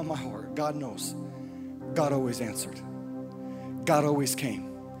bottom of my heart, God knows, God always answered. God always came.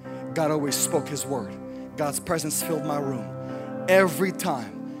 God always spoke his word. God's presence filled my room. Every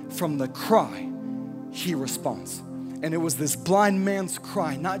time from the cry, he responds. And it was this blind man's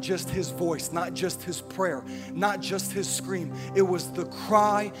cry, not just his voice, not just his prayer, not just his scream. It was the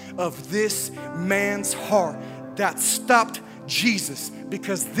cry of this man's heart that stopped Jesus,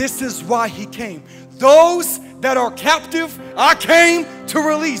 because this is why he came. Those that are captive, I came to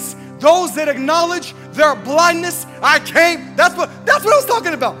release. Those that acknowledge their blindness, I came. That's what I was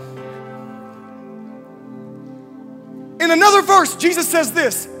talking about. In another verse, Jesus says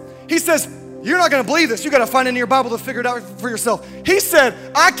this. He says, you're not going to believe this. You got to find it in your Bible to figure it out for yourself. He said,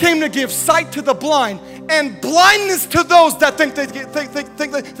 I came to give sight to the blind and blindness to those that think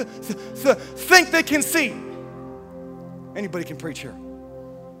they can see. Anybody can preach here.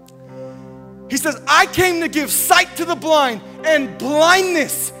 He says, I came to give sight to the blind and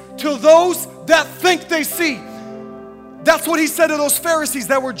blindness to those that think they see. That's what he said to those Pharisees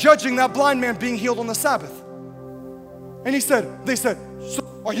that were judging that blind man being healed on the Sabbath. And they said,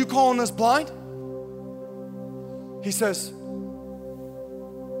 so are you calling us blind? He says,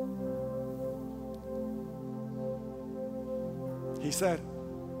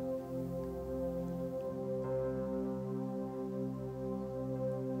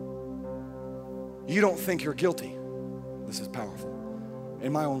 you don't think you're guilty. This is powerful.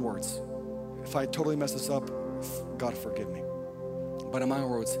 In my own words, if I totally mess this up, God forgive me. But in my own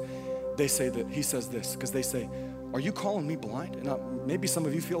words, they say that he says this, because they say, are you calling me blind? And maybe some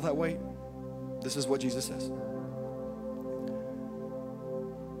of you feel that way. This is what Jesus says.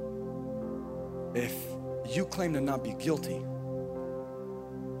 If you claim to not be guilty,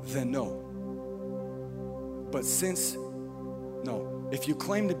 then no. But if you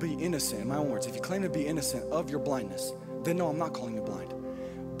claim to be innocent, in my own words, if you claim to be innocent of your blindness, then no, I'm not calling you blind.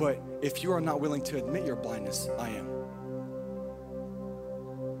 But if you are not willing to admit your blindness, I am.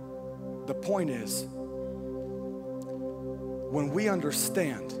 The point is, when we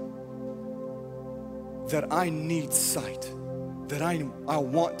understand that I need sight, that I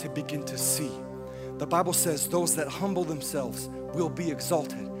want to begin to see, the Bible says those that humble themselves will be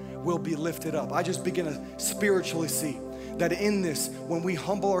exalted, will be lifted up. I just begin to spiritually see that in this, when we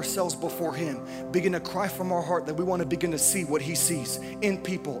humble ourselves before Him, begin to cry from our heart that we want to begin to see what He sees in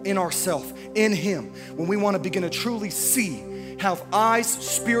people, in ourselves, in Him. When we want to begin to truly see, have eyes,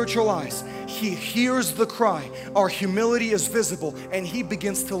 spiritual eyes, He hears the cry. Our humility is visible, and He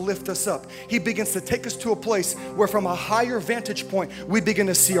begins to lift us up. He begins to take us to a place where from a higher vantage point, we begin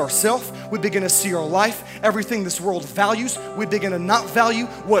to see ourselves, we begin to see our life, everything this world values. We begin to not value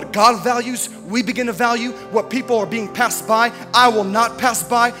what God values. We begin to value what people are being passed by. I will not pass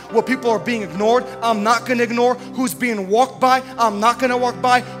by. What people are being ignored, I'm not going to ignore. Who's being walked by, I'm not going to walk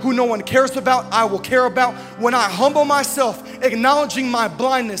by. Who no one cares about, I will care about. When I humble myself, acknowledging my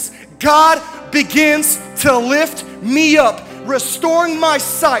blindness, God begins to lift me up, restoring my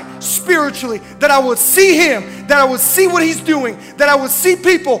sight spiritually, that I would see Him, that I would see what He's doing, that I would see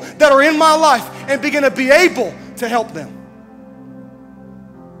people that are in my life and begin to be able to help them.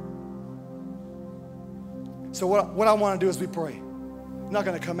 So what I want to do is we pray. I'm not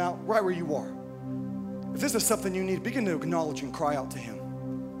going to come out right where you are. If this is something you need, begin to acknowledge and cry out to Him.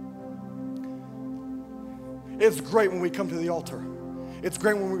 It's great when we come to the altar. It's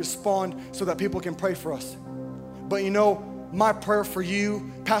great when we respond so that people can pray for us. But you know, my prayer for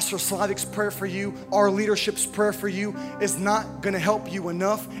you, Pastor Slavic's prayer for you, our leadership's prayer for you is not going to help you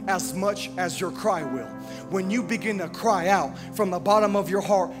enough as much as your cry will. When you begin to cry out from the bottom of your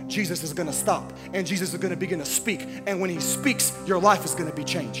heart, Jesus is going to stop and Jesus is going to begin to speak. And when He speaks, your life is going to be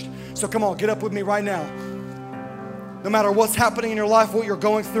changed. So come on, get up with me right now. No matter what's happening in your life, what you're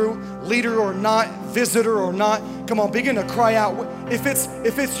going through, leader or not, visitor or not, come on, begin to cry out. If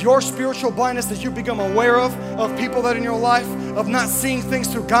it's your spiritual blindness that you become aware of people that in your life, of not seeing things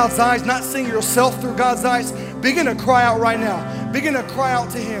through God's eyes, not seeing yourself through God's eyes, begin to cry out right now. Begin to cry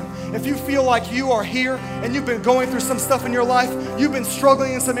out to Him. If you feel like you are here and you've been going through some stuff in your life, you've been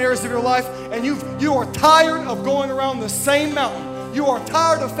struggling in some areas of your life, and you are tired of going around the same mountain, you are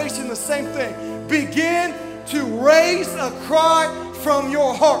tired of facing the same thing, begin to raise a cry from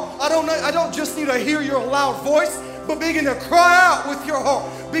your heart. I don't just need to hear your loud voice, but begin to cry out with your heart.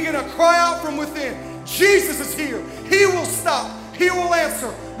 Begin to cry out from within. Jesus is here. He will stop. He will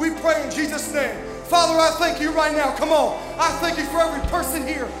answer. We pray in Jesus' name. Father, I thank you right now. Come on. I thank you for every person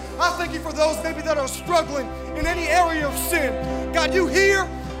here. I thank you for those maybe that are struggling in any area of sin. God, you hear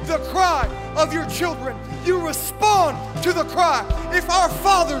the cry of your children. You respond to the cry. If our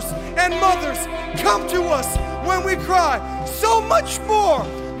fathers and mothers come to us when we cry, so much more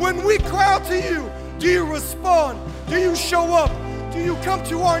when we cry out to you, do you respond? Do you show up? Do you come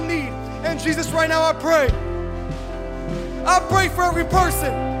to our need? And Jesus, right now I pray for every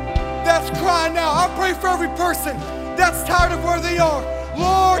person that's crying now. I pray for every person that's tired of where they are.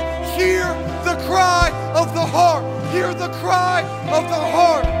 Lord, hear the cry of the heart. Hear the cry of the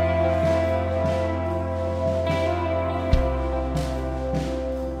heart.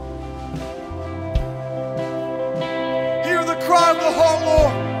 Hear the cry of the heart,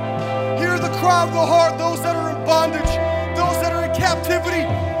 Lord. Hear the cry of the heart, those that are in bondage, those that are in captivity.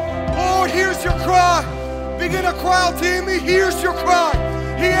 Lord, here's your cry. Begin to cry out to Him. He hears your cry.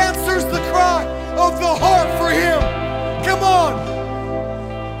 He answers the cry of the heart for Him. Come on.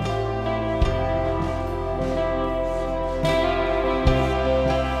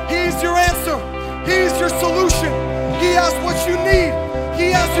 He's your answer. He's your solution. He has what you need.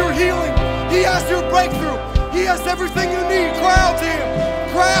 He has your healing. He has your breakthrough. He has everything you need. Cry out to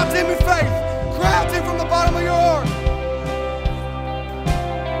Him. Cry out to Him in faith. Cry out to Him from the bottom of your heart.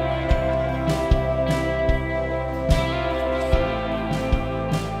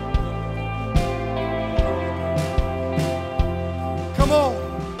 Come on.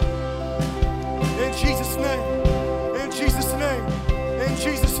 In Jesus' name. In Jesus' name. In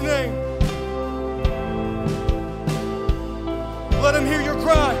Jesus' name. Let Him hear your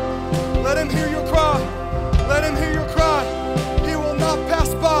cry. Let Him hear your cry. Let Him hear your cry. He will not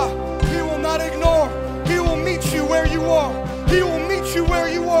pass by. He will not ignore. He will meet you where you are. He will meet you where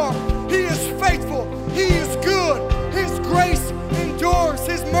you are. He is faithful. He is good. His grace endures.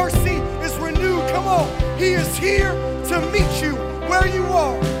 His mercy is renewed He is here to meet you where you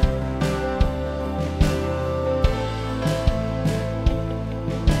are.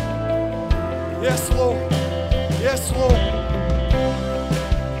 Yes, Lord. Yes, Lord.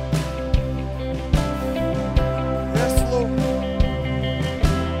 Yes, Lord.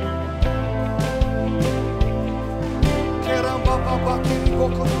 Keramba baba kiri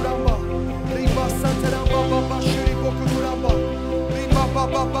boko turamba. Riba santeramba baba shiri boko turamba. Riba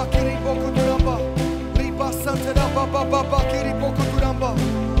baba kiri boko turamba. Riba santeramba baba kiri boko turamba.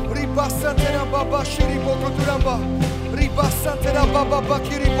 Riba santeramba baba shiri boko turamba. Riba santeramba baba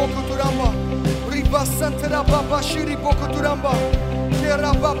kiri boko turamba. Riba santera baba shiri boko turamba.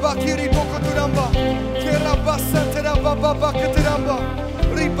 Kera baba kiri boko turamba. Kera basantera baba keturamba.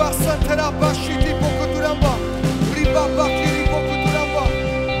 Riba santera bashiti boko turamba. Riba bakiri boko turamba.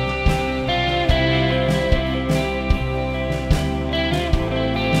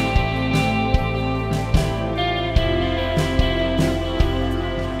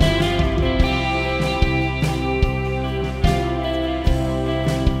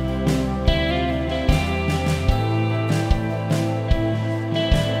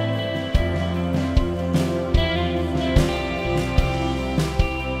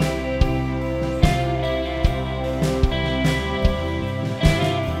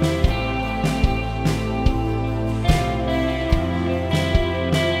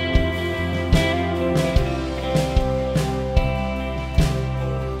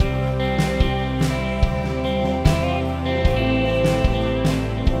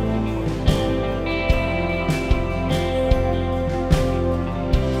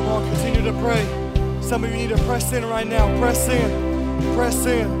 Pray. Some of you need to press in right now. Press in. Press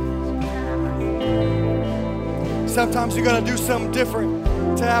in. Sometimes you got to do something different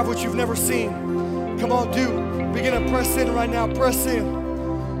to have what you've never seen. Come on, begin to press in right now. Press in.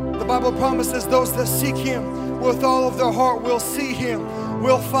 The Bible promises those that seek Him with all of their heart will see Him,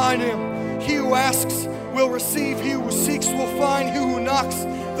 will find Him. He who asks will receive. He who seeks will find. He who knocks,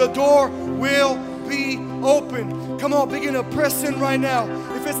 the door will be open. Come on, begin to press in right now.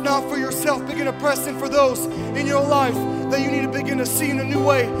 If it's not for yourself, begin to press in for those in your life that you need to begin to see in a new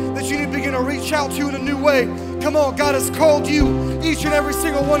way, that you need to begin to reach out to in a new way. Come on, God has called you, each and every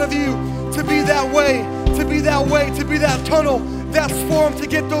single one of you, to be that way, to be that way, to be that tunnel that's formed to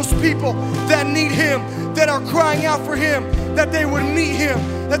get those people that need Him, that are crying out for Him, that they would meet Him,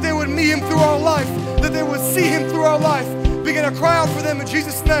 that they would meet Him through our life, that they would see Him through our life. Begin to cry out for them in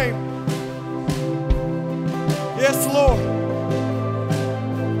Jesus' name. Yes, Lord.